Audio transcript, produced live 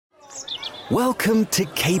Welcome to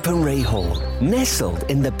Capernwray Hall, nestled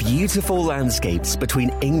in the beautiful landscapes between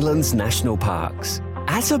England's national parks.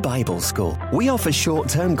 At a Bible school, we offer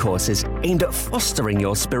short-term courses aimed at fostering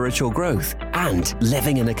your spiritual growth and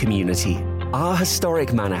living in a community. Our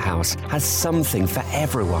historic manor house has something for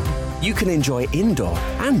everyone. You can enjoy indoor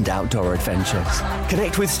and outdoor adventures,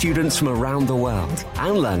 connect with students from around the world,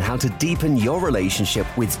 and learn how to deepen your relationship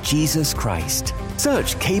with Jesus Christ.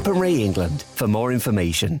 Search Capernwray England for more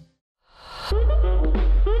information. The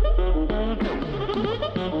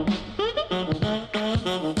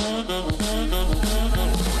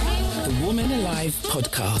Woman Alive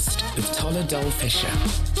podcast with Tola Dole Fisher.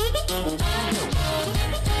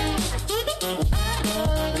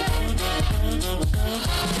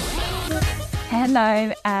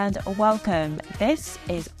 Hello and welcome. This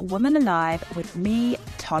is Woman Alive with me,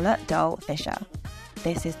 Tola Dole Fisher.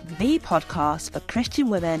 This is the podcast for Christian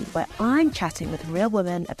women where I'm chatting with real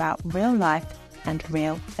women about real life and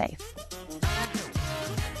real faith.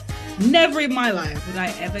 Never in my life would I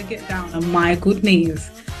ever get down on my good knees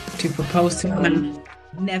to propose to a man.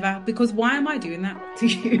 Never, because why am I doing that to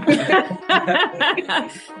you?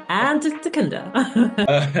 And to Kunda.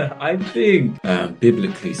 I think,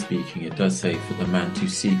 biblically speaking, it does say for the man to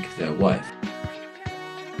seek their wife.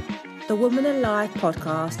 The Woman Alive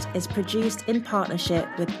podcast is produced in partnership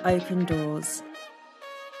with Open Doors.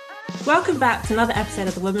 Welcome back to another episode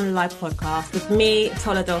of the Women Alive podcast with me,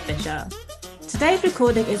 Tola Dole Fisher. Today's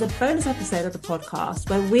recording is a bonus episode of the podcast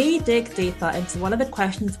where we dig deeper into one of the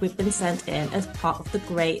questions we've been sent in as part of the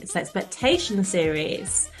Great Expectation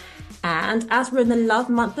series. And as we're in the love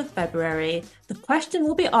month of February, the question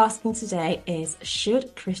we'll be asking today is,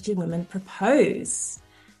 should Christian women propose?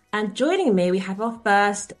 And joining me, we have our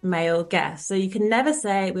first male guest. So you can never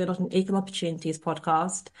say we're not an equal opportunities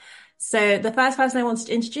podcast. So the first person I wanted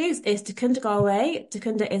to introduce is Takunda Galway.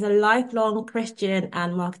 Takunda is a lifelong Christian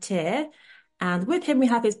and marketeer. And with him, we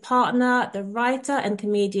have his partner, the writer and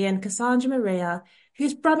comedian Cassandra Maria,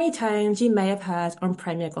 whose brummy tones you may have heard on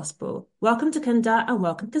Premier Gospel. Welcome Takunda and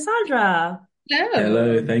welcome Cassandra. Hello.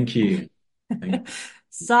 Hello, thank you.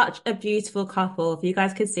 Such a beautiful couple. If you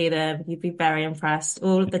guys could see them, you'd be very impressed.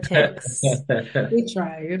 All of the tics. We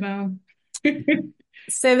try, you know.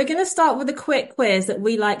 So we're going to start with a quick quiz that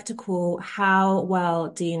we like to call, how well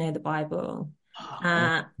do you know the Bible?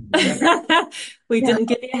 We didn't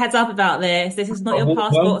give you a heads up about this. This is not your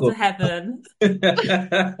passport to heaven.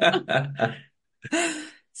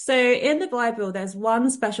 So in the Bible, there's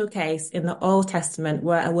one special case in the Old Testament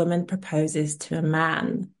where a woman proposes to a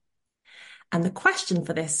man. And the question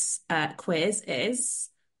for this quiz is,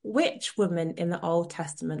 which woman in the Old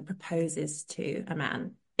Testament proposes to a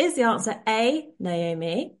man? Is the answer A,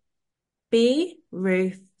 Naomi, B,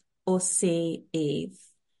 Ruth, or C, Eve?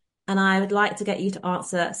 And I would like to get you to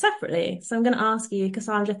answer separately. So I'm going to ask you,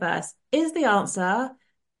 Cassandra, first. Is the answer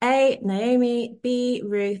A, Naomi, B,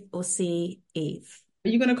 Ruth, or C, Eve? Are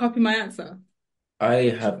you going to copy my answer? I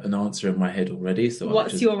have an answer in my head already, so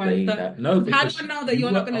what's your answer? No, how do I know that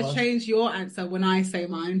you're not going to change your answer when I say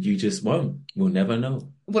mine? You just won't. We'll never know.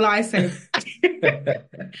 Well, I say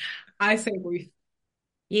Ruth.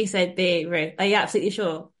 You said B, Ruth. Are you absolutely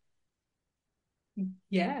sure?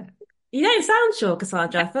 Yeah. You don't sound sure,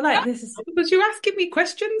 Cassandra. I feel like this is... Because you're asking me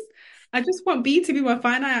questions. I just want B to be my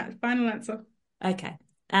final answer. Okay.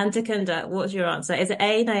 And Takunda, what's your answer? Is it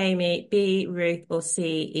A, Naomi, B, Ruth, or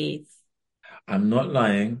C, Eve? I'm not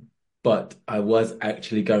lying, but I was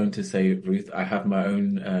actually going to say Ruth. I have my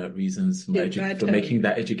own reasons for making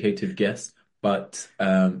that educated guess, but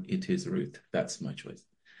it is Ruth. That's my choice.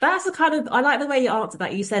 That's the kind of, I like the way you answered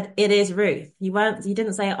that. You said it is Ruth. You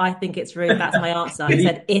didn't say I think it's Ruth. That's my answer. You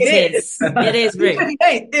said it is. It is Ruth.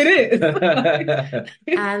 It is.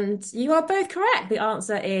 And you are both correct. The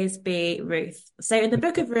answer is B, Ruth. So in the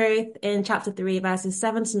book of Ruth, in chapter 3, verses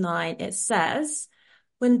 7 to 9, it says,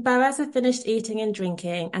 when Boaz had finished eating and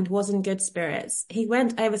drinking and was in good spirits, he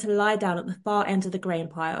went over to lie down at the far end of the grain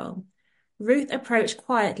pile. Ruth approached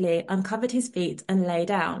quietly, uncovered his feet, and lay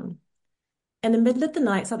down. In the middle of the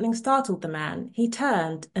night, something startled the man. He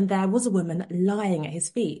turned, and there was a woman lying at his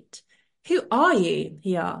feet. Who are you?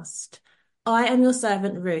 He asked. I am your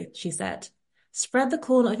servant Ruth, she said. Spread the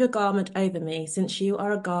corner of your garment over me, since you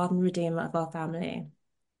are a guard and redeemer of our family.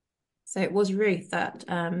 So it was Ruth that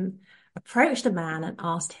approached the man and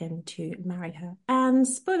asked him to marry her. And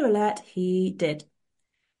spoiler alert, he did.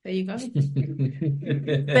 There you go. The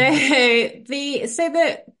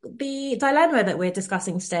dilemma that we're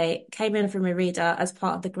discussing today came in from a reader as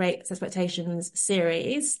part of the Great Expectations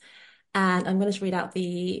series. And I'm going to read out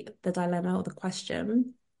the dilemma or the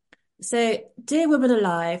question. So, dear Women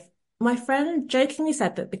Alive, My friend jokingly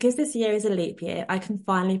said that because this year is a leap year, I can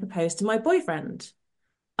finally propose to my boyfriend.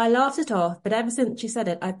 I laughed it off, but ever since she said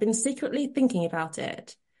it, I've been secretly thinking about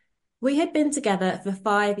it. We had been together for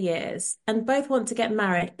 5 years and both want to get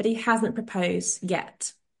married, but he hasn't proposed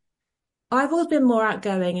yet. I've always been more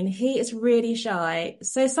outgoing and he is really shy,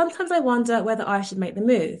 so sometimes I wonder whether I should make the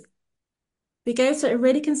move. We go to a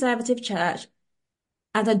really conservative church,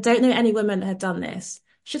 and I don't know any women that have done this.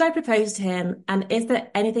 Should I propose to him? And is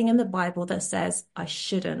there anything in the Bible that says I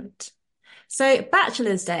shouldn't? So,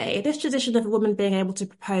 Bachelor's Day, this tradition of a woman being able to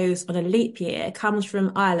propose on a leap year comes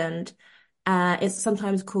from Ireland. It's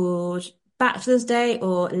sometimes called Bachelor's Day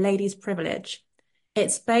or Lady's Privilege.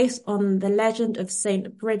 It's based on the legend of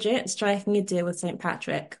Saint Bridget striking a deal with Saint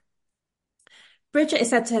Patrick. Bridget is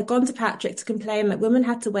said to have gone to Patrick to complain that women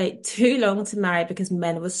had to wait too long to marry because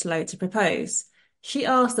men were slow to propose. She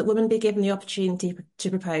asked that women be given the opportunity to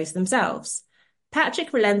propose themselves.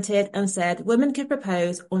 Patrick relented and said women could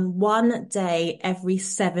propose on one day every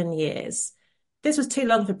 7 years. This was too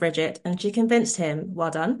long for Bridget, and she convinced him,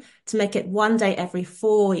 well done, to make it one day every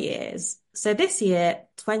 4 years. So this year,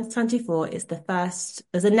 2024, is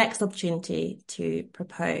the next opportunity to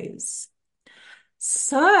propose.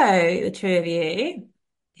 So, the two of you,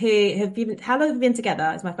 how long have you been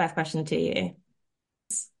together? Is my first question to you.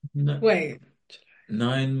 No, Wait,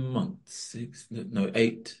 9 months,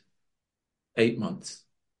 8 months,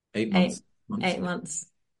 8 months, 8 months.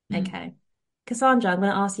 Mm. Okay. Cassandra, I'm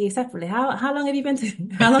going to ask you separately. How long have you been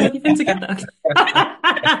together?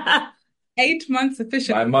 8 months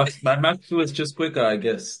officially. My math was just quicker, I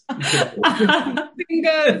guess.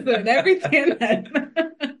 Fingers and everything.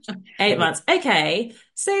 8 months. Okay.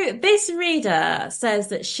 So this reader says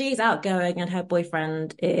that she's outgoing and her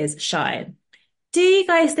boyfriend is shy. Do you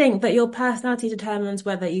guys think that your personality determines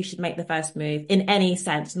whether you should make the first move in any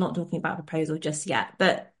sense? Not talking about proposal just yet,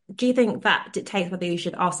 but do you think that dictates whether you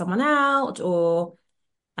should ask someone out or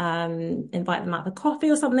invite them out for coffee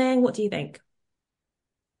or something? What do you think?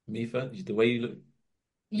 Me first, the way you look.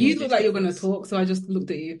 You look like you're going to talk, so I just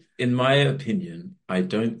looked at you. In my opinion, I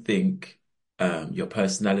don't think your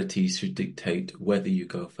personality should dictate whether you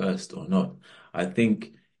go first or not. I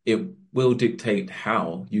think it will dictate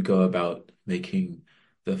how you go about making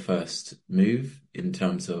the first move in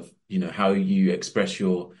terms of, how you express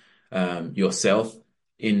yourself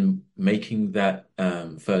in making that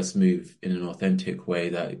first move in an authentic way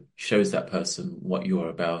that shows that person what you're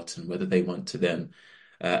about and whether they want to then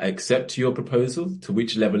accept your proposal, to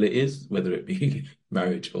which level it is, whether it be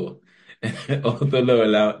marriage or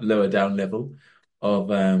the lower down level of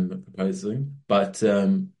proposing. But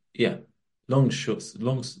yeah, long and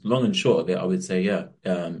short of it, I would say,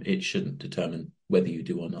 it shouldn't determine whether you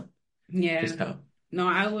do or not. Yeah. Just how. No,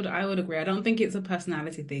 I would agree. I don't think it's a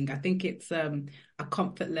personality thing. I think it's a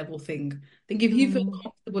comfort level thing. I think if you feel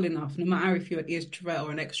comfortable enough, no matter if you're an introvert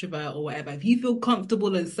or an extrovert or whatever, if you feel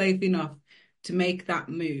comfortable and safe enough to make that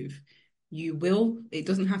move, you will. It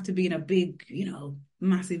doesn't have to be in a big,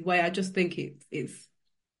 massive way. I just think it's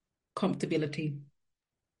comfortability.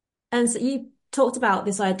 And so you talked about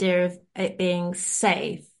this idea of it being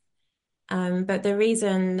safe. But the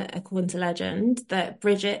reason, according to legend, that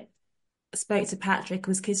Bridget spoke to Patrick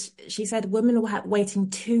was because she said women were waiting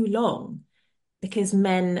too long because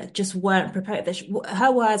men just weren't proposed.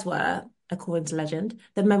 Her words were, according to legend,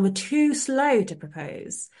 that men were too slow to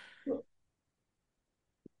propose.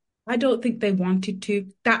 I don't think they wanted to.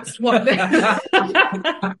 That's what the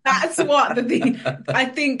thing. I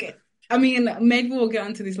think, maybe we'll get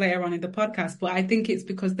onto this later on in the podcast, but I think it's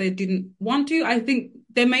because they didn't want to. I think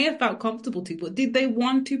they may have felt comfortable to, but did they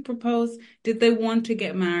want to propose? Did they want to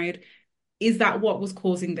get married? Is that what was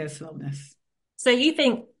causing their slowness? So you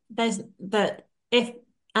think that if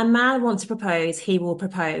a man wants to propose, he will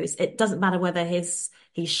propose. It doesn't matter whether he's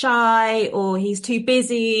shy or he's too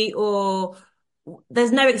busy or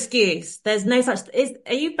there's no excuse. There's no such.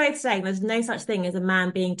 Are you both saying there's no such thing as a man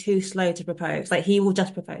being too slow to propose? Like he will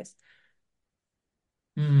just propose.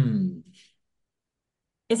 Is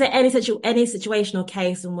there any situational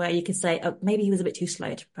case in where you could say, oh, maybe he was a bit too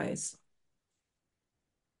slow to propose?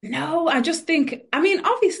 No, I just think,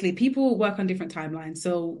 obviously people work on different timelines.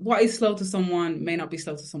 So what is slow to someone may not be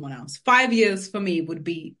slow to someone else. 5 years for me would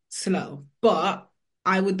be slow, but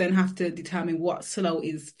I would then have to determine what slow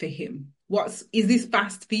is for him. Is this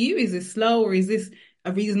fast for you? Is this slow, or is this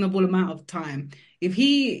a reasonable amount of time? If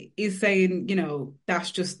he is saying, that's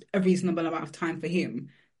just a reasonable amount of time for him,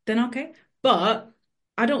 then okay. But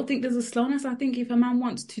I don't think there's a slowness. I think if a man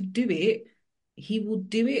wants to do it, he will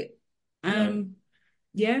do it.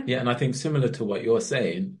 Yeah. Yeah, and I think similar to what you're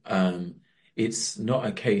saying, it's not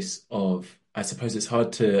a case of, I suppose it's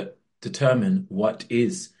hard to determine what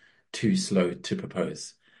is too slow to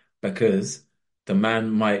propose, because the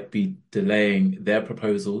man might be delaying their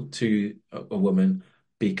proposal to a woman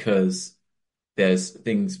because there's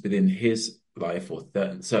things within his life or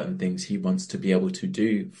certain things he wants to be able to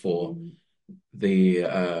do for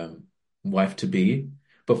the wife to be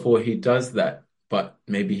before he does that, but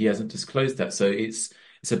maybe he hasn't disclosed that. So it's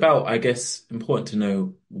about, I guess, important to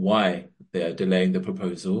know why they're delaying the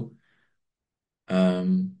proposal.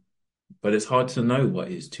 But it's hard to know what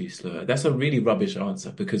is too slow. That's a really rubbish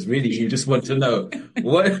answer, because really you just want to know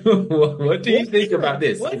what do you think about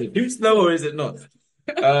this? Is it too slow or is it not?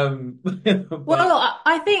 Well,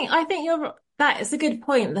 I think that is a good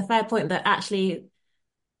point, the fair point that actually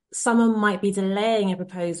someone might be delaying a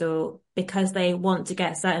proposal because they want to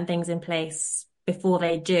get certain things in place before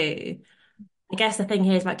they do. I guess the thing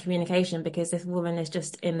here is about communication, because this woman is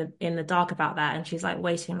just in the dark about that, and she's like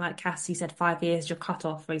waiting, like Cassie said, 5 years your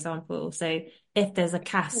cutoff, for example. So if there's a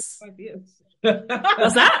Cass, 5 years.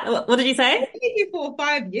 What's that? What did you say? For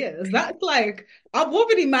 5 years. That's like I've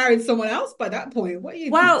already married someone else by that point. What are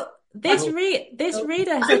you? Well, this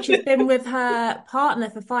reader said she's been with her partner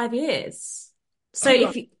for 5 years. So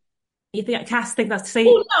if you think Cass think that's so?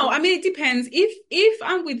 Well, no, I mean it depends. If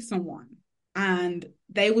I'm with someone and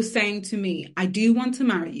they were saying to me, I do want to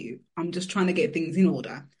marry you, I'm just trying to get things in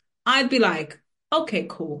order, I'd be like, okay,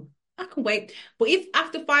 cool, I can wait. But if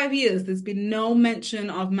after 5 years there's been no mention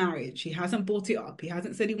of marriage, he hasn't brought it up, he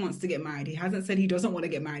hasn't said he wants to get married, he hasn't said he doesn't want to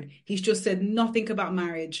get married, he's just said nothing about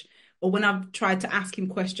marriage, or when I've tried to ask him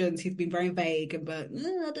questions, he's been very vague and I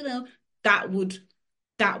don't know, that would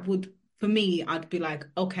for me, I'd be like,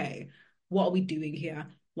 okay, what are we doing here?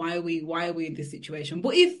 Why are we in this situation?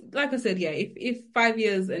 But if, like I said, yeah, if 5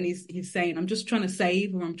 years and he's saying, I'm just trying to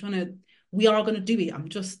save, or we are going to do it, I'm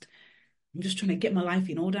just trying to get my life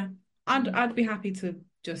in order, I'd be happy to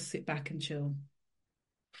just sit back and chill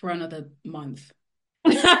for another month.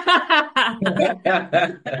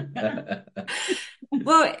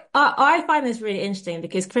 Well, I find this really interesting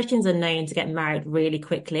because Christians are known to get married really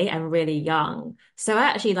quickly and really young. So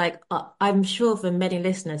actually, like, I'm sure for many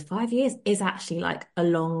listeners, 5 years is actually like a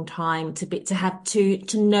long time to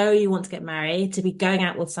know you want to get married, to be going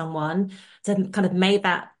out with someone, to kind of make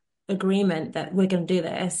that agreement that we're going to do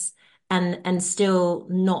this, and still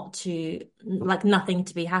not to, like, nothing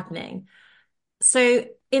to be happening. So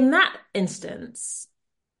in that instance,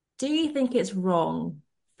 do you think it's wrong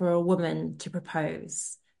for a woman to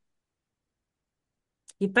propose?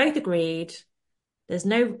 You've both agreed there's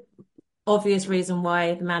no obvious reason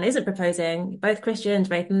why the man isn't proposing. You're both Christians,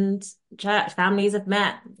 both in church, families have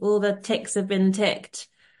met, all the ticks have been ticked.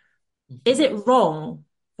 Is it wrong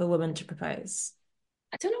for a woman to propose?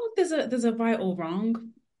 I don't know if there's a right or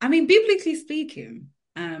wrong. I mean, biblically speaking,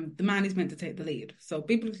 the man is meant to take the lead. So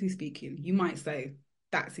biblically speaking, you might say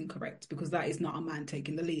that's incorrect, because that is not a man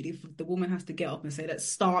taking the lead. If the woman has to get up and say, let's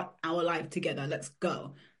start our life together, let's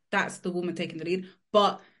go, that's the woman taking the lead.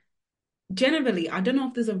 But generally, I don't know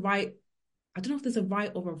if there's a right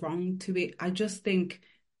or a wrong to it. I just think,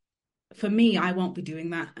 for me, I won't be doing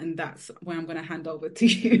that, and that's where I'm going to hand over to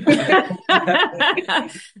you.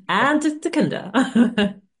 And to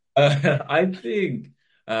Kunda. I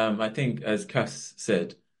think, as Cass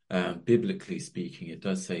said, biblically speaking, it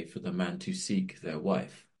does say for the man to seek their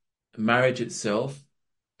wife. Marriage itself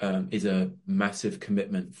is a massive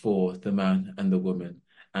commitment for the man and the woman.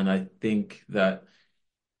 And I think that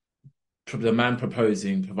the man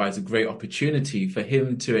proposing provides a great opportunity for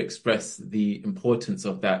him to express the importance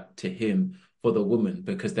of that to him for the woman,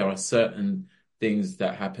 because there are certain things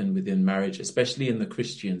that happen within marriage, especially in the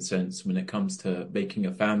Christian sense, when it comes to making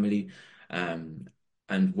a family and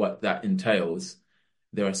what that entails.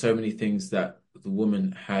 There are so many things that the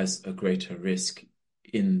woman has a greater risk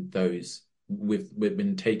in those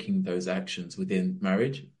when taking those actions within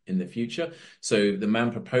marriage in the future. So the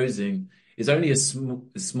man proposing is only a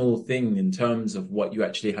small thing in terms of what you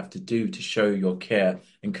actually have to do to show your care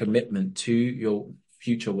and commitment to your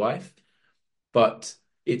future wife. But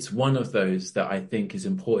it's one of those that I think is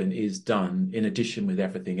important, is done in addition with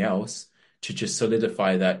everything else, to just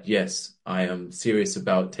solidify that, yes, I am serious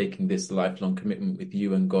about taking this lifelong commitment with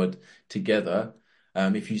you and God together.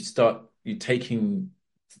 If you start taking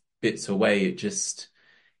bits away, it just,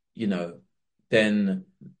 then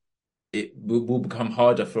it will become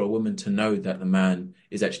harder for a woman to know that the man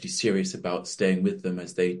is actually serious about staying with them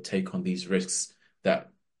as they take on these risks that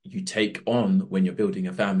you take on when you're building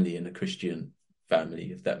a family in a Christian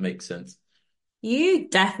family, if that makes sense. You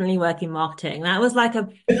definitely work in marketing. That was like a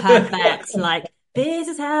perfect, like, this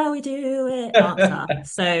is how we do it answer.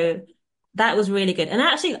 So that was really good. And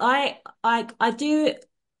actually, I do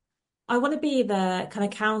I want to be the kind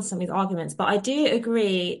of counter these arguments, but I do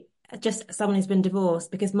agree, just as someone who's been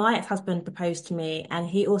divorced, because my ex-husband proposed to me and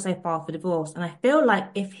he also filed for divorce. And I feel like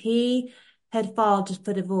if he had filed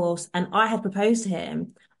for divorce and I had proposed to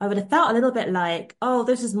him, I would have felt a little bit like, oh,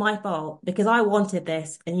 this is my fault because I wanted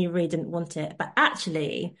this and you really didn't want it. But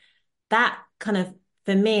actually, that kind of,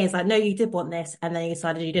 for me, is like, no, you did want this, and then you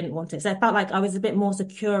decided you didn't want it. So it felt like I was a bit more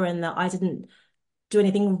secure in that I didn't do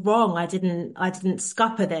anything wrong. I didn't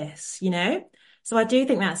scupper this, you know? So I do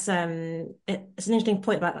think that's it's an interesting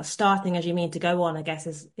point about starting as you mean to go on, I guess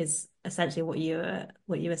is essentially what you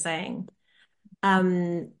were saying.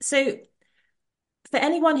 So for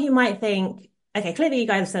anyone who might think, okay, clearly you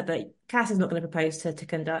guys have said that Cass is not going to propose to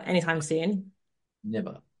Kunda anytime soon.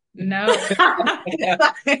 Never. No.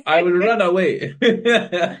 I would run away.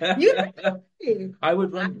 You? I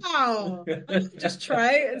would run. Wow. Just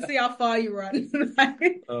try it and see how far you run.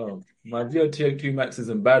 Oh, my VO2 max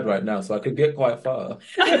isn't bad right now, so I could get quite far.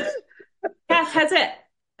 Cass,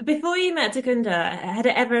 before you met Takunda, had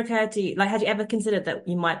it ever occurred to you, like, had you ever considered that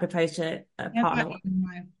you might propose to a partner? In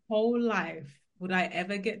my whole life would I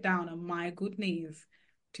ever get down on my good knees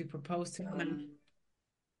to propose to a man.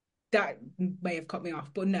 That may have cut me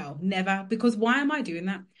off, but no, never. Because why am I doing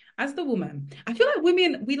that? As the woman, I feel like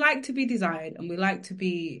women, we like to be desired and we like to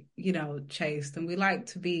be, chased, and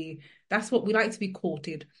that's what we like to be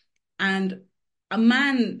courted. And a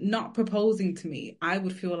man not proposing to me, I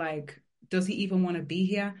would feel like, does he even want to be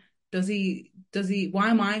here? Why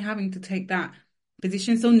am I having to take that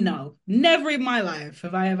position? So no, never in my life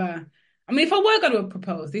have I ever, if I were going to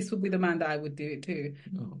propose, this would be the man that I would do it to.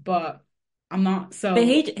 Oh. But I'm not, so. But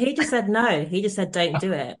he just said no. He just said don't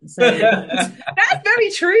do it. So that's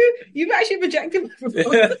very true. You've actually rejected my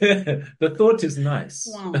proposal. The thought is nice.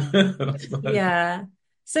 Wow. Yeah.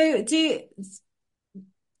 So do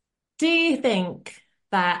you think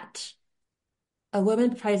that a woman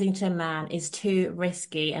proposing to a man is too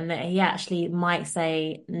risky and that he actually might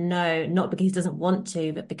say no, not because he doesn't want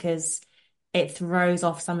to, but because it throws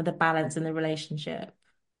off some of the balance in the relationship?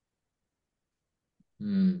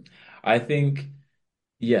 I think,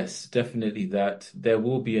 yes, definitely that there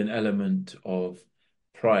will be an element of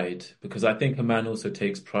pride, because I think a man also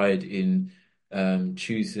takes pride in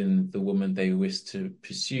choosing the woman they wish to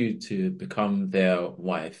pursue to become their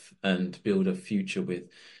wife and build a future with.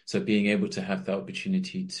 So being able to have the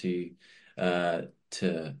opportunity to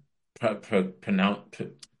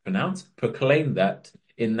proclaim that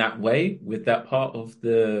in that way with that part of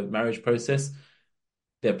the marriage process,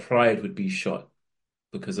 their pride would be shot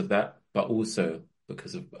because of that, but also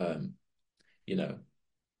because of I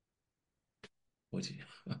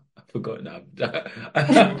forgot now.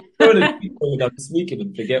 I'm speaking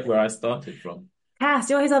and forget where I started from. Cass,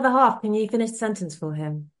 you're his other half. Can you finish the sentence for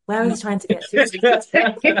him? Where was he trying to get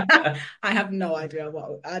to? I have no idea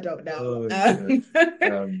I don't know.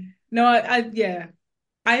 No,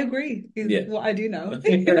 I agree. Is what I do know.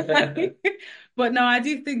 But no, I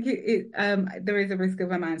do think there is a risk of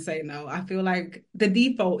a man saying no. I feel like the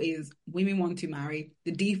default is women want to marry.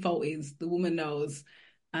 The default is the woman knows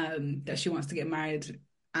that she wants to get married,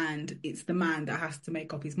 and it's the man that has to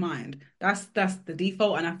make up his mind. That's the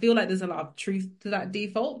default, and I feel like there's a lot of truth to that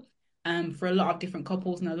default for a lot of different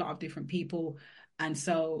couples and a lot of different people. And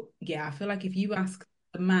so, yeah, I feel like if you ask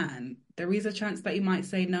a man, there is a chance that he might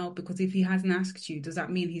say no, because if he hasn't asked you, does that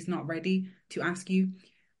mean he's not ready to ask you?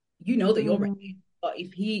 You know that you're ready, but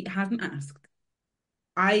if he hasn't asked,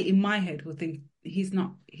 I, in my head, would think he's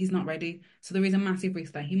not ready. So there is a massive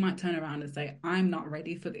risk that he might turn around and say, I'm not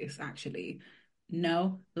ready for this, actually.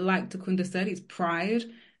 No, like Takunda said, it's pride.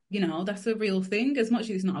 That's a real thing, as much as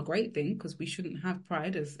it's not a great thing, because we shouldn't have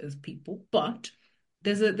pride as people. But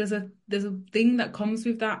there's a thing that comes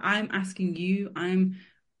with that. I'm asking you, I'm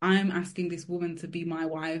asking this woman to be my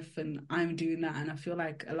wife, and I'm doing that. And I feel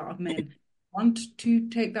like a lot of men want to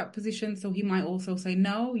take that position. So he might also say,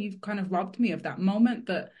 no, you've kind of robbed me of that moment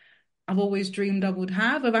that I've always dreamed I would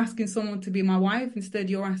have, of asking someone to be my wife. Instead,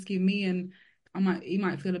 you're asking me, and he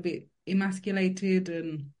might feel a bit emasculated,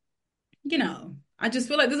 and I just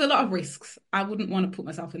feel like there's a lot of risks. I wouldn't want to put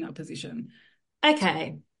myself in that position.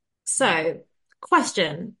 Okay, so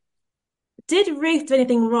question: did Ruth do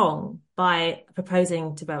anything wrong by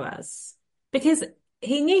proposing to Boaz? Because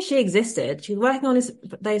he knew she existed. She was working on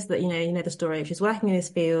those that the story. She was working in his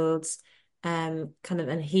fields, and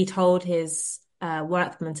he told his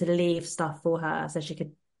workmen to leave stuff for her so she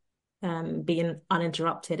could be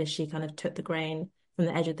uninterrupted as she kind of took the grain from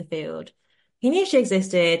the edge of the field. He knew she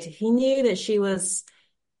existed. He knew that she was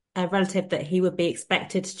a relative that he would be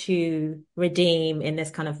expected to redeem in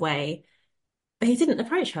this kind of way, but he didn't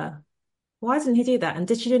approach her. Why didn't he do that? And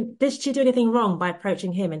did she do anything wrong by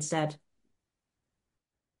approaching him instead?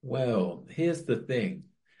 Well, here's the thing.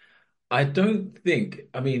 I don't think,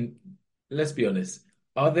 I mean, let's be honest.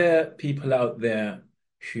 Are there people out there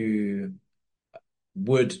who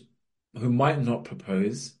would, who might not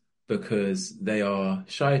propose because they are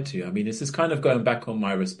shy to? I mean, this is kind of going back on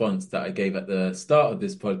my response that I gave at the start of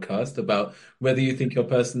this podcast about whether you think your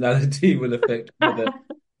personality will affect whether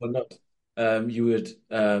or not you would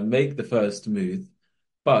make the first move.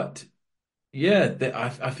 But yeah,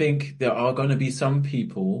 I think there are going to be some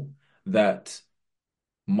people that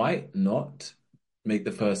might not make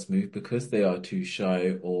the first move because they are too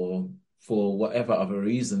shy or for whatever other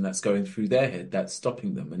reason that's going through their head that's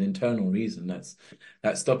stopping them, an internal reason that's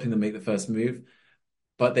stopping them make the first move.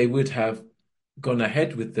 But they would have gone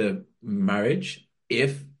ahead with the marriage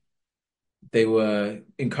if they were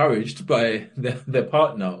encouraged by their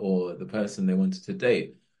partner or the person they wanted to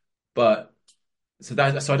date. But so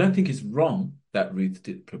I don't think it's wrong that Ruth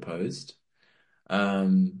did proposed.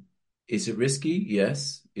 Is it risky?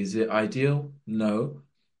 Yes. Is it ideal? No.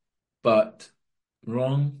 But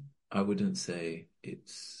wrong, I wouldn't say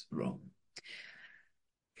it's wrong.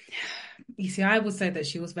 You see, I would say that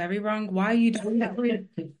she was very wrong. Why are you doing that?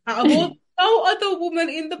 Out of all, no other woman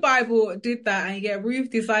in the Bible did that, and yet Ruth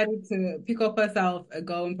decided to pick up herself and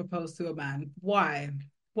go and propose to a man. Why?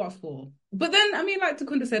 What for? But then, I mean, like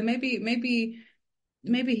Takunda said, maybe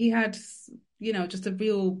he had, just a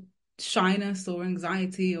real shyness or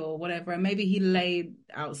anxiety or whatever, and maybe he laid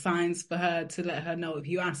out signs for her to let her know, if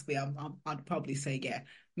you ask me, I'd probably say yeah.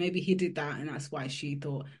 Maybe he did that, and that's why she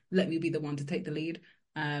thought, let me be the one to take the lead.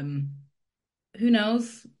 Who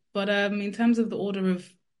knows? But in terms of the order of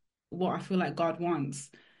what I feel like God wants,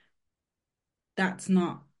 that's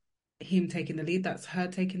not him taking the lead, that's her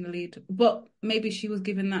taking the lead. But maybe she was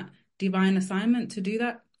given that divine assignment to do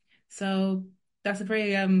that. So that's a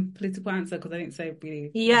very political answer, because I didn't say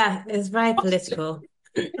really. Yeah, it's very political.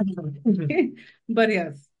 But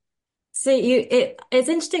yes. So it's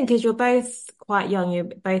interesting because you're both quite young. You're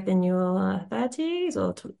both in your 30s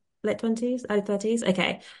or late 20s, early 30s.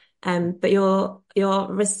 Okay. But your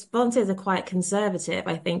responses are quite conservative,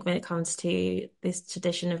 I think, when it comes to this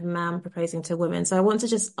tradition of man proposing to women. So I want to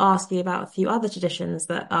just ask you about a few other traditions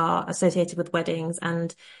that are associated with weddings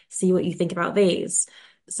and see what you think about these.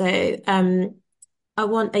 So I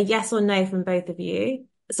want a yes or no from both of you.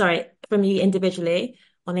 Sorry, from you individually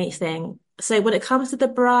on each thing. So when it comes to the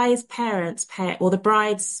bride's parents or the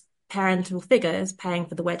bride's parental figures paying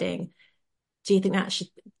for the wedding, do you think that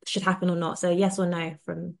should happen or not? So yes or no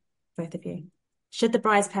from both of you. Should the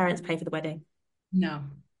bride's parents pay for the wedding? No.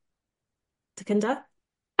 Takunda?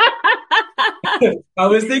 I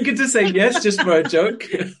was thinking to say yes just for a joke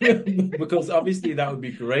because obviously that would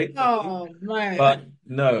be great. Oh man. But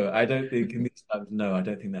no, I don't think in these times, no, I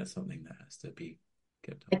don't think that's something that has to be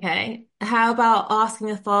kept up. Okay. How about asking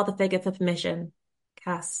a father figure for permission?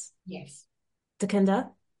 Cass? Yes. Takunda?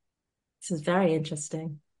 This is very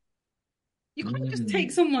interesting. You can't just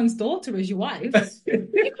take someone's daughter as your wife. You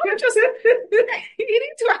can't just. You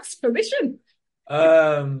need to ask permission.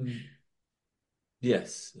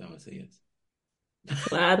 Yes, I would say yes.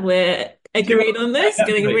 Glad we're agreed on this.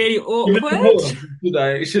 Getting really awkward.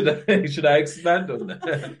 Should I expand on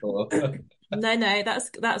that? No,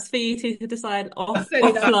 that's for you to decide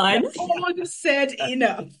offline. Someone said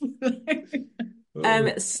enough.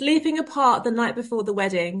 Sleeping apart the night before the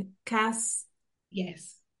wedding. Cass?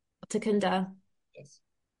 Yes. Takunda? Yes.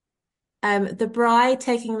 The bride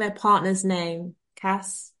taking their partner's name.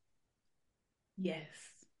 Cass? Yes.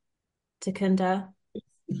 Takunda?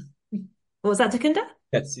 What was that, Takunda?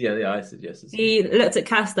 Yes, yeah, I said yes. He looked at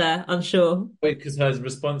Cass there, unsure. Wait, because her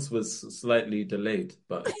response was slightly delayed,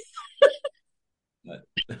 but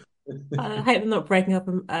I hope I'm not breaking up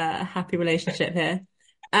a happy relationship here.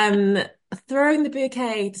 Throwing the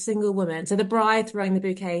bouquet to single women. So the bride throwing the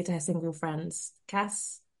bouquet to her single friends.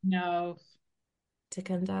 Cass? No.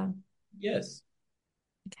 Takunda? yes.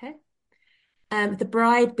 Okay. The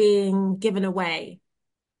bride being given away.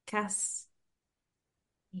 Cass?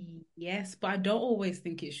 Yes, but I don't always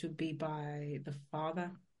think it should be by the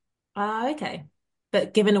father. Okay.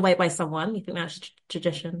 But given away by someone, you think that's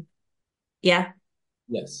tradition? Yeah.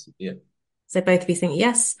 Yes, yeah. So both of you think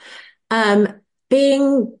yes.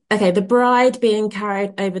 The bride being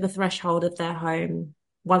carried over the threshold of their home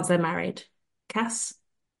once they're married. Cass?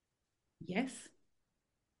 Yes.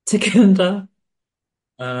 Takunda?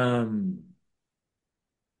 I'm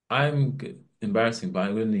embarrassing, but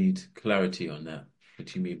I will need clarity on that. What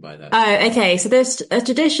do you mean by that? Oh, okay. So there's a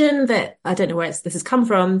tradition that I don't know where this has come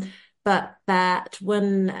from, but that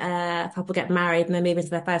when a couple get married and they move into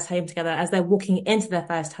their first home together, as they're walking into their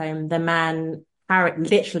first home, the man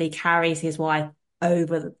literally carries his wife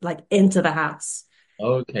over, like, into the house.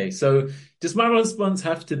 Okay, so does my response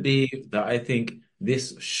have to be that I think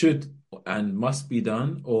this should and must be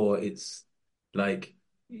done, or it's like,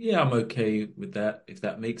 yeah, I'm okay with that, if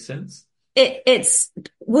that makes sense? Does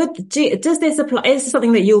this apply? Is this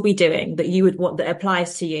something that you'll be doing that you would want that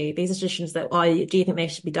applies to you? These are traditions that do you think they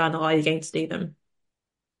should be done, or are you going to do them?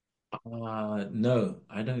 No,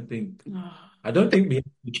 I don't think we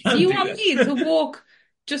Do can you do want me to that. walk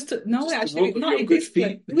no, Just to actually, walk with not your in good this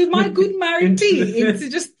place. feet With my good married feet, into into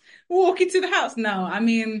just walk into the house. No, I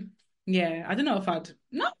mean, yeah, I don't know if I'd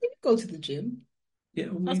not really go to the gym. yeah,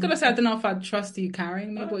 I was gonna say I don't know if I'd trust you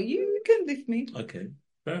carrying me, but you can lift me. okay,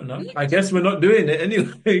 fair enough. I guess we're not doing it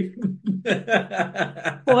anyway.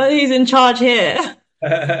 Well, who's in charge here?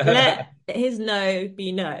 Let his no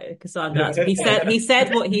be no, Cassandra. He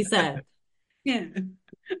said what he said. Yeah.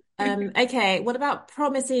 Okay, what about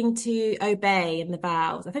promising to obey in the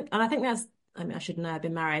vows? I think that's, I mean, I should know, I've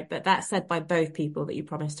been married, but that's said by both people that you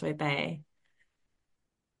promise to obey.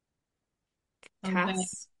 Okay.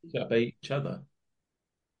 Cass? To obey each other.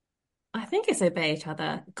 I think it's obey each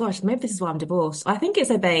other. Gosh, maybe this is why I'm divorced. I think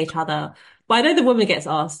it's obey each other. But I know the woman gets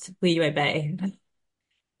asked, will you obey?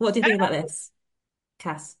 What do you think about this,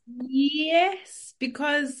 Cass? Yes,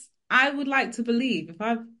 because I would like to believe if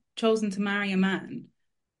I've chosen to marry a man,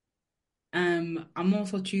 I'm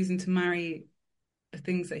also choosing to marry the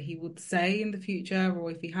things that he would say in the future, or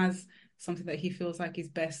if he has something that he feels like is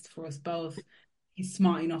best for us both, he's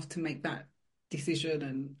smart enough to make that decision,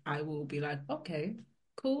 and I will be like, okay,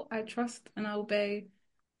 cool, I trust and I obey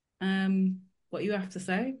what you have to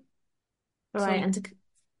say. All right, So, and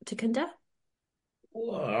to Kinder?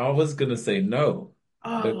 Well, I was gonna say no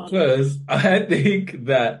oh, because I think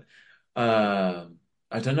that I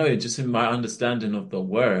don't know, just in my understanding of the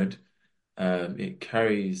word, it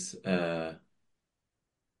carries I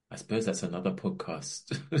suppose that's another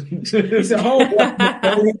podcast. It's a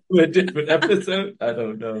a different episode. I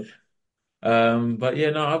don't know. But yeah,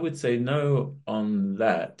 no, I would say no on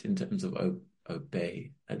that in terms of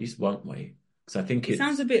obey, at least one way. Because it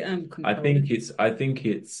sounds a bit controlling. I think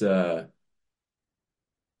it's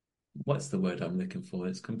what's the word I'm looking for?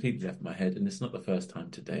 It's completely left my head, and it's not the first time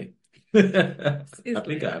today. I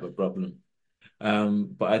think I have a problem.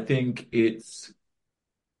 But I think it's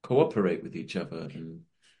cooperate with each other and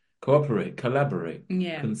collaborate,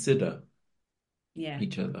 Yeah, consider yeah.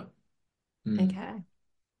 each other. Mm. Okay.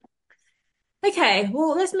 Okay,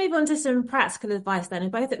 well, let's move on to some practical advice then.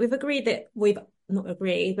 And we've agreed that we've not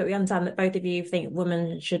agreed, but we understand that both of you think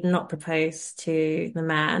women should not propose to the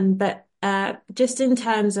man. But just in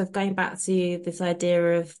terms of going back to this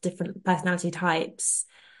idea of different personality types,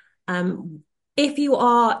 if you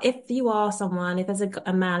are someone, if there's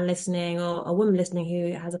a man listening or a woman listening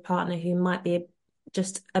who has a partner who might be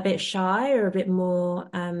just a bit shy or a bit more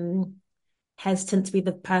hesitant to be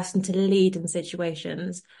the person to lead in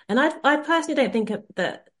situations. And I personally don't think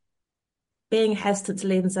that being hesitant to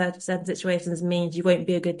lead in certain situations means you won't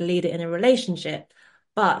be a good leader in a relationship.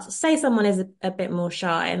 But say someone is a bit more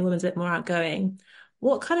shy and the woman's a bit more outgoing,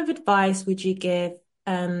 what kind of advice would you give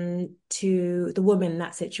to the woman in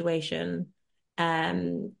that situation?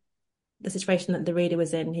 The situation that the reader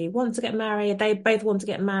was in, he wants to get married, they both want to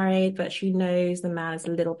get married, but she knows the man is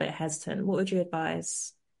a little bit hesitant. What would you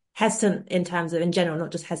advise? Hesitant in terms of in general,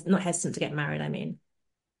 not just not hesitant to get married, I mean.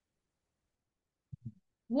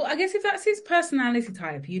 Well, I guess if that's his personality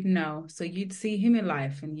type, you'd know. So you'd see him in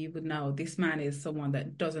life and you would know this man is someone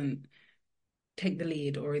that doesn't take the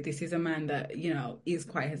lead, or this is a man that, is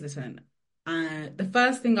quite hesitant. The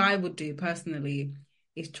first thing I would do personally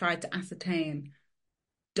is try to ascertain,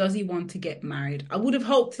 does he want to get married? I would have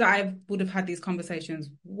hoped that I would have had these conversations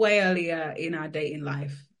way earlier in our dating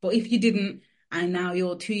life. But if you didn't, and now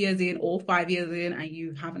you're 2 years in or 5 years in and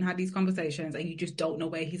you haven't had these conversations and you just don't know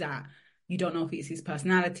where he's at, you don't know if it's his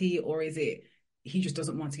personality or is it he just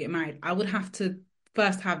doesn't want to get married, I would have to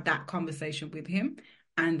first have that conversation with him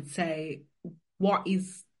and say, where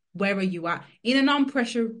are you at? In a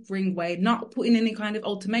non-pressuring way, not putting any kind of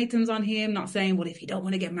ultimatums on him, not saying, well, if you don't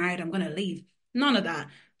want to get married, I'm going to leave. None of that.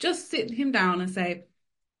 Just sit him down and say,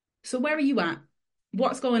 so where are you at?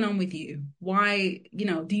 What's going on with you? Why,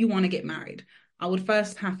 do you want to get married? I would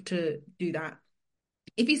first have to do that.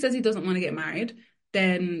 If he says he doesn't want to get married,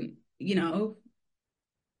 then,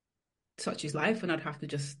 such is life, and I'd have to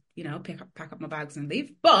just, pack up my bags and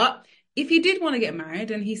leave. But if he did want to get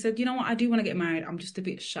married and he said, you know what, I do want to get married, I'm just a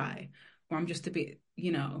bit shy, or I'm just a bit,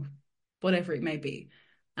 whatever it may be.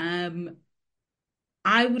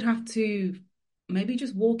 I would have to maybe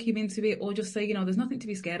just walk him into it, or just say, there's nothing to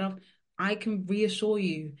be scared of. I can reassure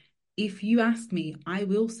you, if you ask me, I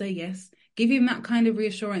will say yes. Give him that kind of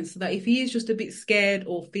reassurance so that if he is just a bit scared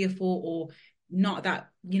or fearful or not that,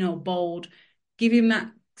 bold, give him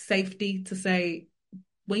that safety to say,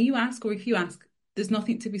 when you ask, or if you ask, there's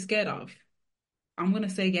nothing to be scared of. I'm going to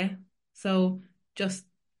say yeah. So just,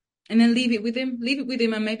 and then leave it with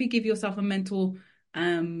him and maybe give yourself a mental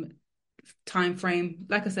time frame.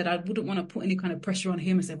 Like I said, I wouldn't want to put any kind of pressure on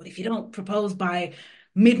him and say, well, if you don't propose by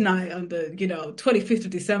midnight on the 25th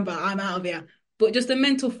of December, I'm out of here. But just a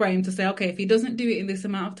mental frame to say, okay, if he doesn't do it in this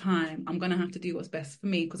amount of time, I'm going to have to do what's best for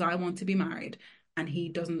me because I want to be married, and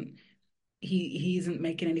he isn't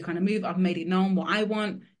making any kind of move. I've made it known what I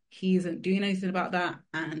want. He isn't doing anything about that,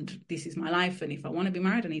 and this is my life, and if I want to be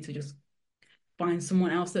married, I need to just find someone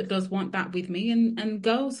else that does want that with me and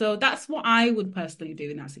go. So that's what I would personally do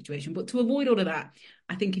in that situation. But to avoid all of that,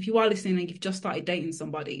 I think if you are listening and you've just started dating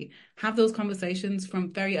somebody, have those conversations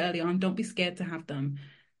from very early on. Don't be scared to have them.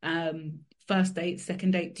 First date,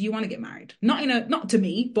 second date, do you want to get married? Not to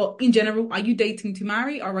me, but in general, are you dating to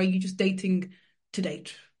marry, or are you just dating to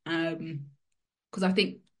date? Because I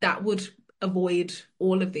think that would avoid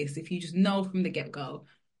all of this if you just know from the get-go,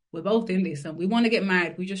 we're both in this and we want to get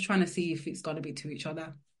married. We're just trying to see if it's got to be to each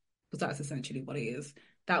other, because that's essentially what it is.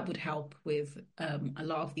 That would help with a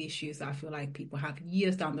lot of the issues that I feel like people have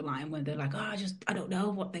years down the line when they're like, I don't know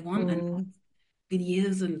what they want. And it's been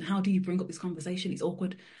years, and how do you bring up this conversation? It's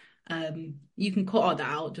awkward. You can cut all that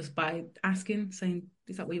out just by asking, saying,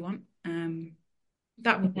 is that what you want?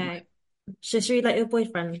 That would be. Should we let your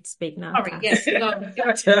boyfriend speak now? Sorry, yes.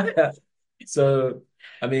 So,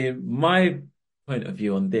 I mean, my point of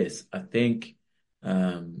view on this, I think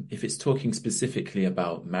if it's talking specifically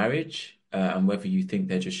about marriage and whether you think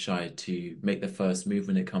they're just shy to make the first move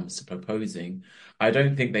when it comes to proposing, I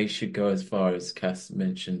don't think they should go as far as Cass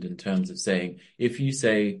mentioned in terms of saying, if you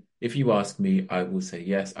ask me, I will say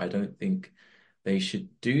yes. I don't think they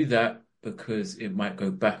should do that because it might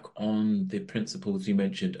go back on the principles you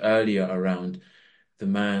mentioned earlier around the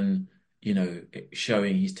man,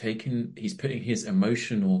 showing he's putting his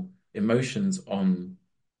emotions on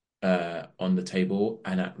the table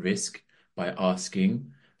and at risk by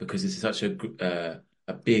asking, because it's such a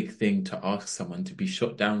big thing to ask someone. To be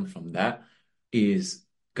shot down from that is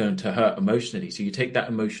going to hurt emotionally. So you take that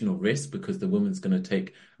emotional risk because the woman's going to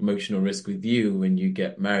take emotional risk with you when you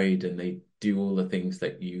get married and they do all the things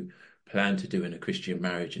that you plan to do in a Christian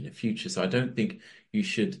marriage in the future. So I don't think you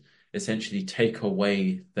should essentially take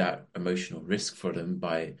away that emotional risk for them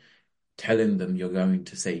by telling them you're going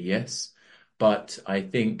to say yes. But I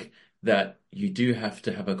think that you do have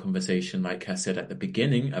to have a conversation, like I said at the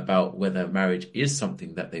beginning, about whether marriage is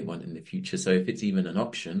something that they want in the future. So if it's even an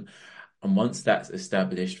option, and once that's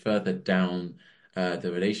established further down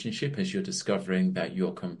the relationship, as you're discovering that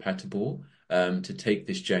you're compatible to take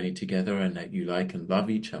this journey together and that you like and love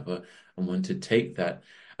each other and want to take that,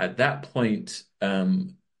 at that point,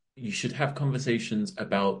 you should have conversations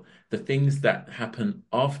about the things that happen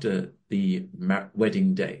after the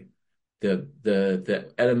wedding day,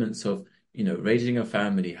 the elements of, raising a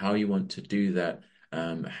family, how you want to do that,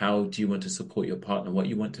 how do you want to support your partner, what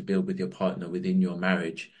you want to build with your partner within your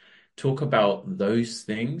marriage. Talk about those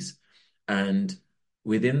things, and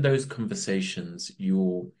within those conversations,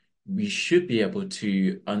 we should be able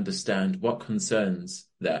to understand what concerns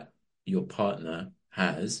that your partner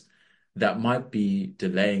has that might be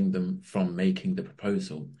delaying them from making the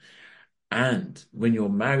proposal. And when you're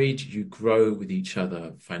married, you grow with each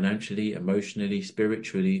other financially, emotionally,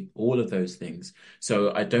 spiritually, all of those things.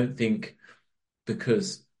 So I don't think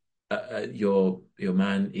because your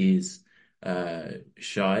man is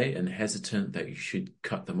shy and hesitant that you should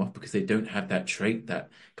cut them off because they don't have that trait, that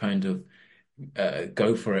kind of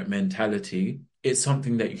go for it mentality. It's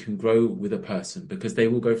something that you can grow with a person because they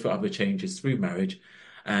will go for other changes through marriage,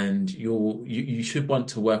 and you should want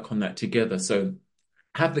to work on that together. So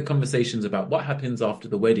have the conversations about what happens after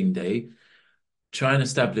the wedding day, try and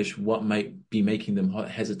establish what might be making them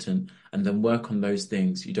hesitant, and then work on those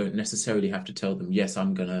things. You don't necessarily have to tell them, yes,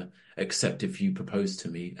 I'm going to accept if you propose to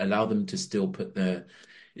me. Allow them to still take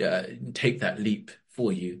that leap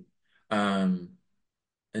for you. And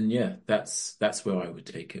yeah, that's where I would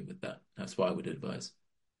take it with that. That's what I would advise.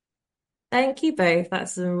 Thank you both.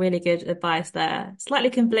 That's some really good advice there.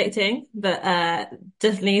 Slightly conflicting, but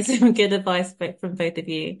definitely some good advice from both of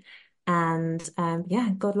you. And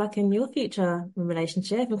good luck in your future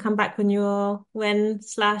relationship, and come back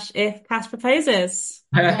when/if Cass proposes.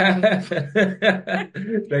 Thank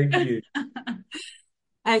you.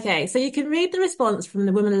 Okay, so you can read the response from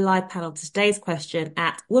the Women Alive panel to today's question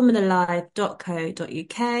at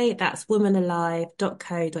womanalive.co.uk. That's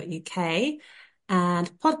womanalive.co.uk.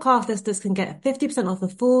 And podcast listeners can get 50% off a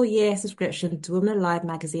 4-year subscription to Women Alive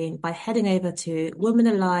magazine by heading over to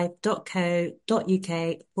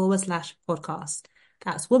womanalive.co.uk/podcast.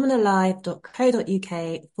 That's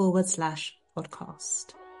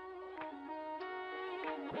womanalive.co.uk/podcast.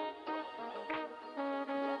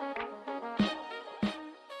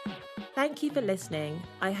 Thank you for listening.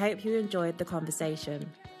 I hope you enjoyed the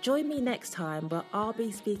conversation. Join me next time where I'll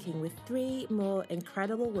be speaking with 3 more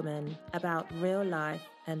incredible women about real life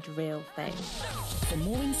and real faith. For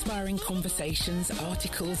more inspiring conversations,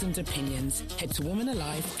 articles and opinions, head to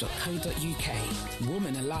womanalive.co.uk.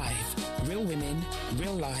 Woman Alive. Real women,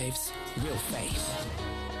 real lives, real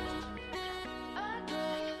faith.